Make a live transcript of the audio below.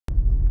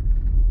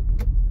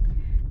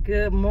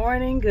Good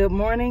morning, good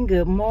morning,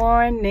 good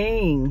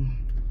morning.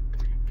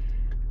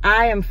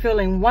 I am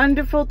feeling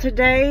wonderful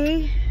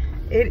today.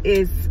 It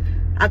is,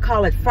 I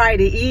call it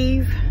Friday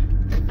Eve,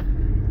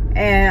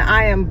 and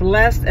I am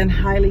blessed and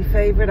highly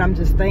favored. I'm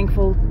just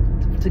thankful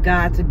to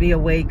God to be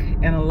awake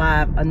and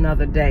alive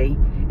another day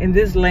in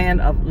this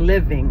land of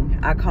living.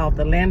 I call it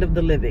the land of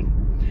the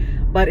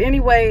living. But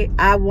anyway,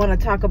 I want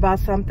to talk about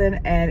something,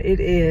 and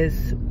it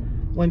is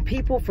when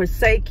people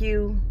forsake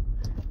you.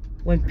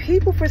 When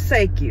people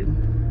forsake you,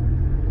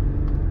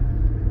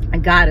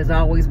 and God is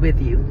always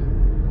with you.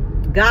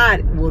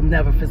 God will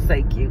never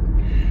forsake you.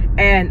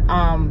 And,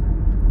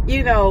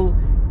 you know,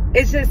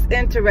 it's just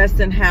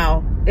interesting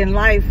how in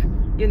life,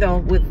 you know,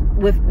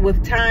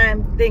 with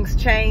time, things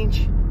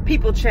change,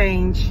 people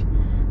change.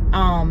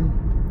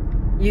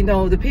 You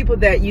know, the people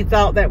that you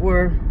thought that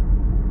were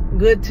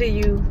good to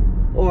you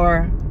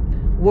or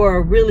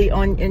were really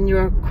in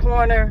your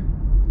corner,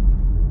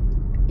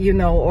 you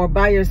know, or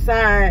by your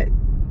side,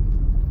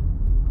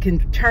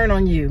 can turn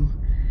on you.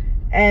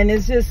 And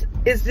it's just,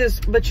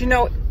 but you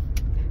know,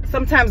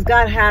 sometimes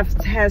God has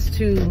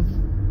to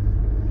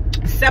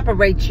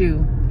separate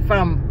you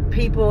from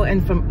people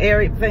and from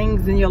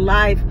things in your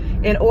life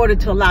in order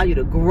to allow you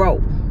to grow,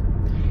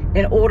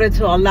 in order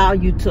to allow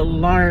you to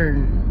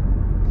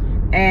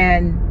learn.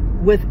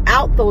 And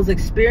without those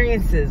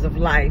experiences of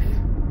life,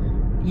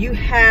 you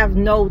have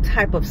no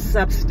type of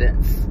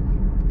substance,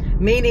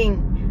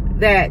 meaning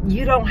that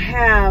you don't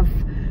have,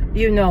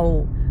 you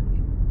know,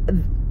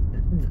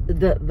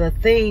 the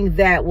thing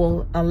that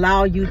will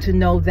allow you to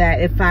know that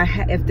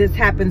if this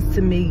happens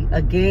to me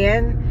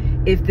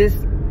again, if this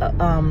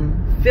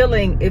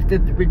feeling, if the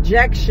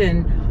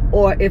rejection,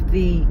 or if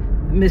the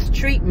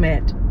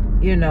mistreatment,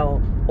 you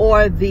know,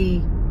 or the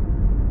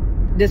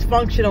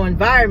dysfunctional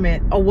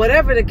environment, or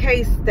whatever the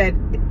case that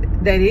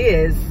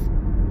is,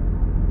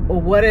 or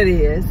what it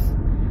is,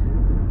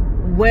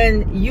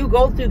 when you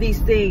go through these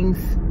things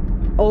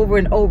over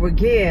and over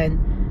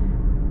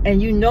again,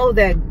 and you know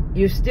that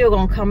you're still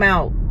gonna come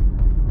out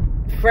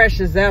fresh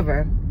as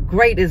ever,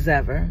 great as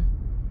ever,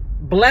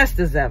 blessed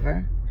as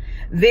ever,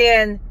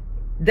 then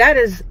that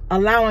is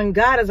allowing,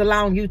 God is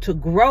allowing you to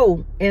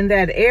grow in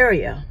that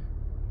area,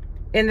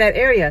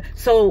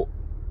 So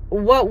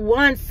what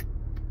once,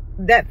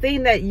 that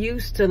thing that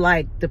used to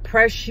like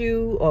depress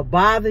you or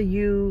bother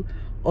you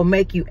or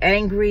make you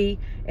angry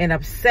and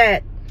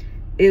upset,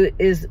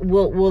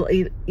 will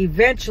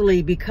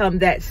eventually become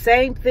that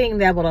same thing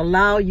that will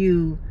allow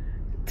you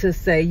to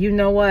say, you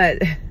know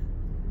what,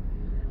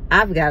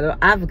 I've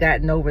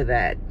gotten over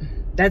that.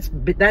 That's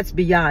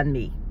beyond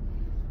me.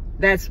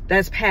 That's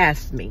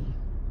past me.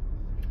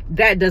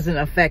 That doesn't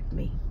affect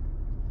me.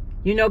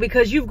 You know,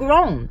 because you've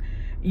grown.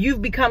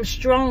 You've become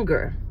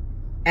stronger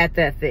at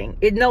that thing.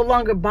 It no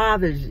longer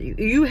bothers you.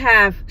 You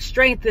have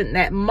strengthened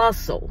that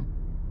muscle.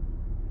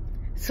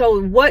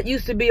 So what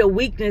used to be a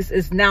weakness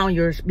is now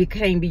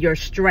became your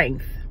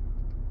strength.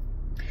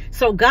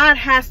 So God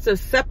has to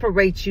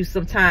separate you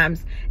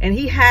sometimes, and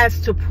he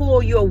has to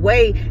pull you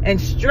away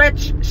and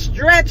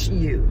stretch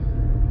you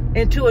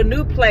into a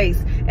new place,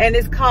 and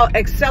it's called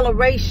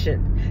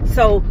acceleration.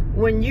 So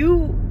when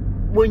you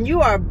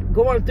are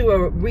going through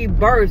a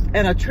rebirth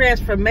and a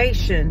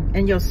transformation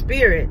in your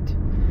spirit,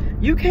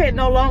 you can't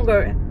no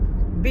longer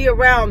be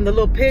around the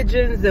little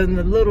pigeons and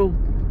the little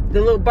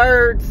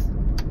birds.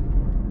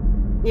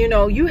 You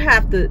know, you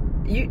have to,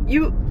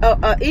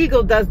 an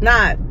eagle does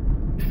not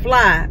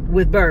fly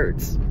with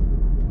birds.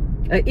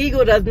 An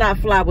eagle does not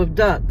fly with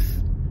ducks.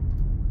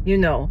 You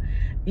know,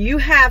 you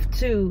have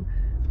to,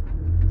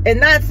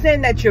 and not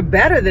saying that you're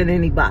better than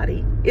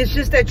anybody. It's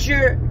just that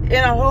you're on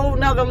a whole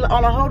nother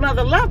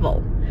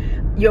level.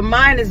 Your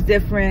mind is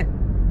different.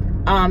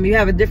 You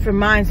have a different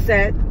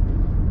mindset.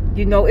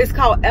 You know, it's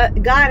called,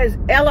 God is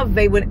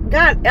elevate. When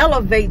God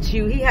elevates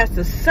you, he has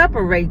to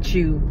separate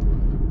you,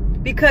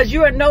 because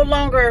you are no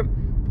longer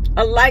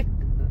like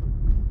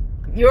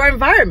your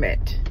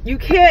environment. You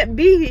can't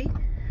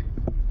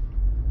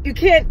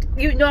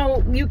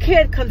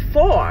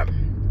conform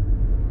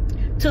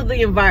to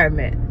the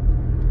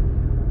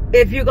environment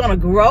if you're going to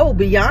grow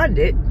beyond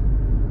it.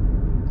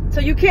 So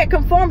you can't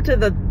conform to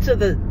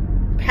the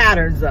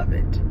patterns of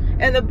it.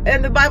 And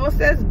the Bible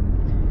says,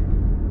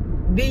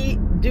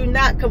 do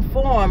not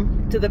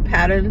conform to the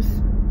patterns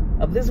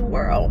of this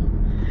world.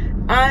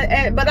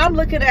 But I'm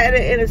looking at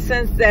it in a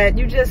sense that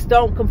you just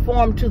don't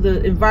conform to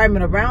the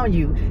environment around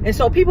you. And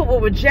so people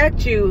will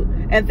reject you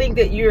and think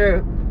that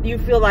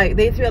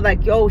they feel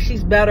like, oh,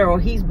 she's better, or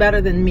he's better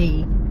than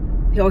me,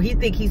 or he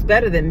think he's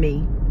better than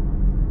me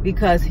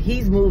because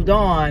he's moved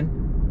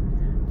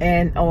on,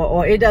 and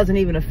or it doesn't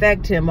even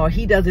affect him, or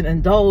he doesn't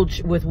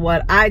indulge with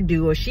what I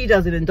do, or she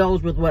doesn't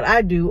indulge with what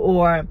I do,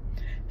 or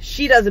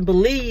she doesn't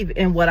believe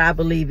in what I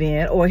believe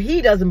in, or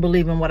he doesn't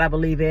believe in what I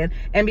believe in.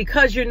 And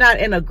because you're not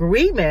in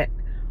agreement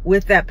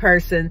with that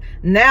person,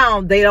 now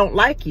they don't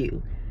like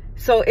you.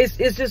 So it's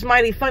just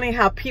mighty funny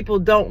how people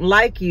don't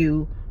like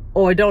you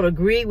or don't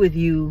agree with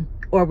you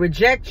or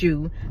reject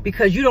you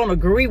because you don't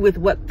agree with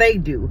what they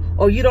do,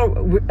 or you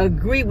don't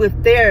agree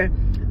with their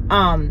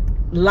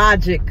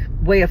logic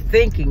way of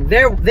thinking,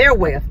 their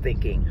way of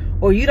thinking,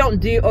 or you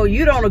don't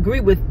agree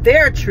with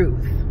their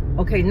truth.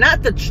 Okay,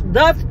 not the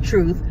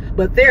truth,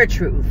 but their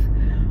truth,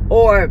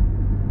 or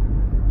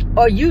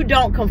you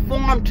don't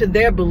conform to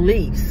their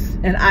beliefs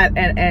and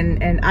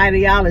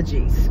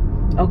ideologies.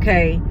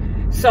 Okay,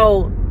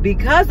 so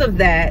because of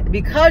that,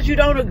 because you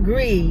don't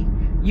agree,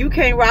 you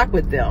can't rock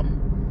with them.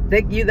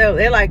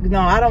 They're like,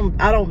 no, I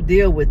don't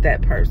deal with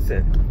that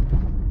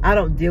person. I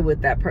don't deal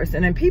with that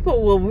person. And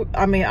people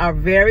are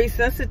very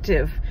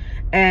sensitive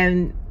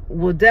and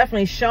will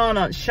definitely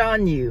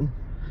shun you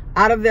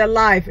out of their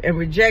life and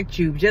reject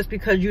you just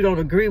because you don't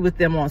agree with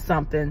them on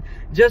something,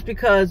 just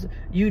because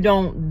you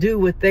don't do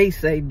what they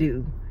say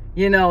do.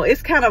 You know,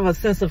 it's kind of a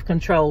sense of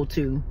control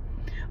too.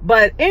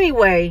 But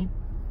anyway,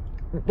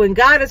 when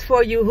God is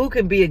for you, who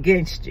can be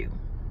against you?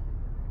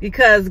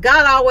 Because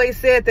God always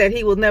said that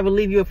he will never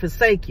leave you or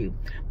forsake you.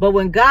 But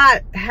when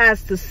God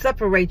has to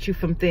separate you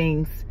from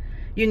things,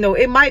 you know,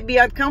 it might be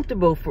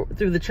uncomfortable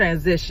through the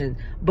transition,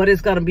 but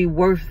it's going to be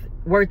worth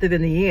it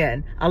in the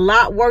end. A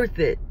lot worth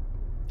it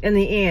in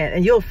the end.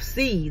 And you'll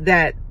see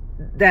that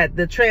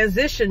the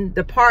transition,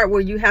 the part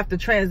where you have to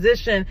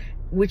transition,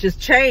 which is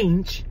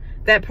change,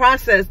 that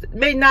process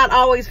may not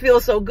always feel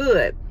so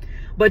good,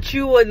 but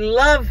you would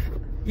love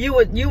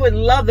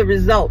the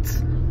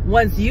results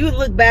once you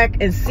look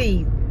back and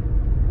see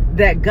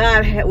that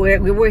God had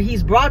where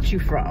he's brought you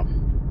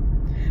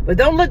from. But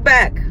don't look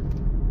back.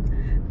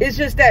 It's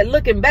just that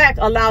looking back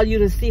allows you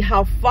to see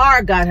how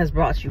far God has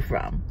brought you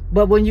from.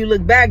 But when you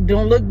look back,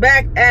 don't look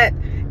back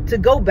to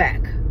go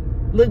back.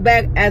 Look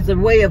back as a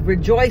way of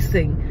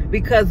rejoicing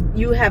because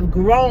you have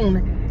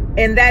grown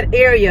in that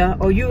area,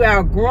 or you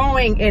are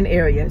growing in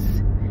areas.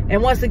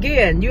 And once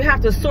again, you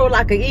have to soar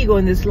like an eagle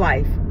in this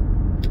life.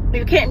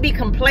 You can't be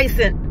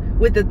complacent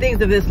with the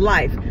things of this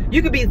life.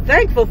 You can be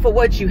thankful for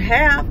what you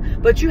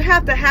have, but you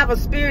have to have a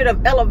spirit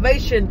of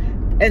elevation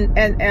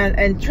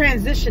and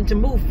transition to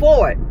move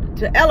forward,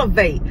 to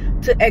elevate,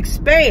 to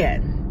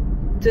expand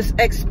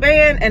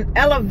and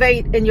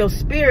elevate in your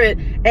spirit.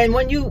 And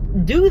when you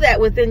do that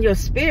within your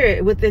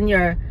spirit, within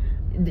your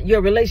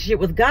relationship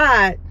with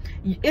God,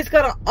 it's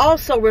going to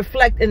also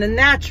reflect in the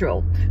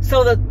natural.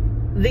 So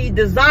the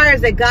desires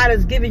that God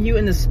has given you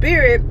in the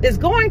spirit is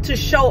going to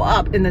show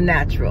up in the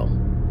natural,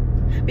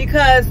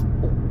 because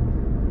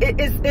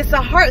it's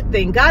a heart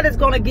thing. God is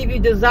going to give you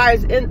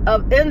desires in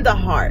the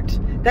heart.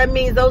 That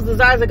means those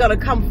desires are going to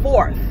come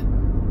forth.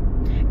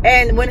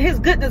 And when his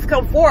goodness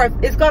come forth,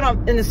 it's going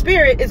to, in the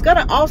spirit, it's going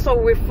to also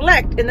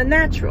reflect in the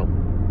natural.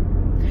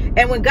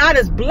 And when God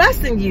is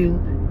blessing you,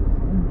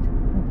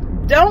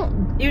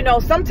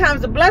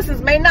 sometimes the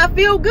blessings may not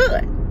feel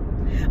good,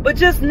 but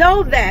just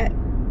know that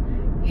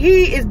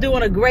he is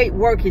doing a great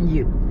work in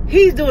you.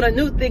 He's doing a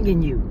new thing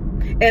in you,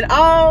 and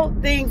all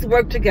things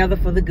work together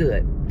for the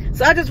good.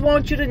 So I just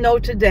want you to know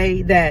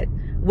today that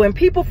when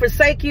people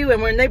forsake you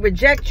and when they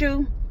reject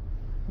you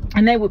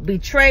and they would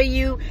betray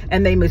you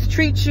and they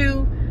mistreat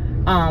you,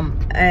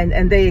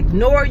 and they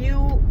ignore you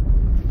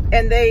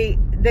and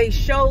they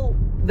show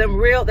their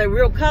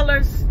real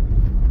colors,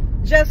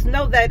 just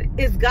know that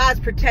it's God's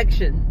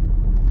protection.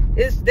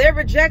 It's their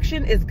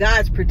rejection is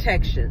God's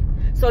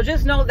protection. So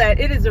just know that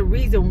it is a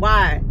reason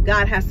why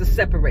God has to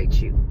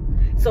separate you.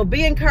 So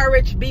be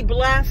encouraged, be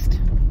blessed,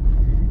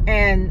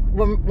 and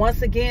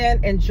once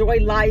again, enjoy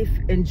life,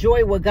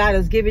 enjoy what God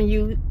has given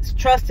you.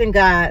 Trust in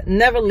God,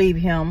 never leave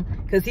him,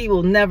 because he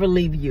will never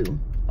leave you.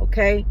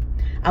 Okay?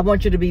 I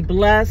want you to be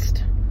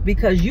blessed,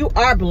 because you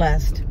are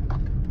blessed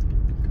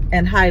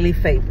and highly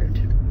favored.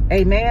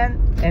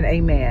 Amen and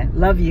amen.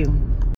 Love you.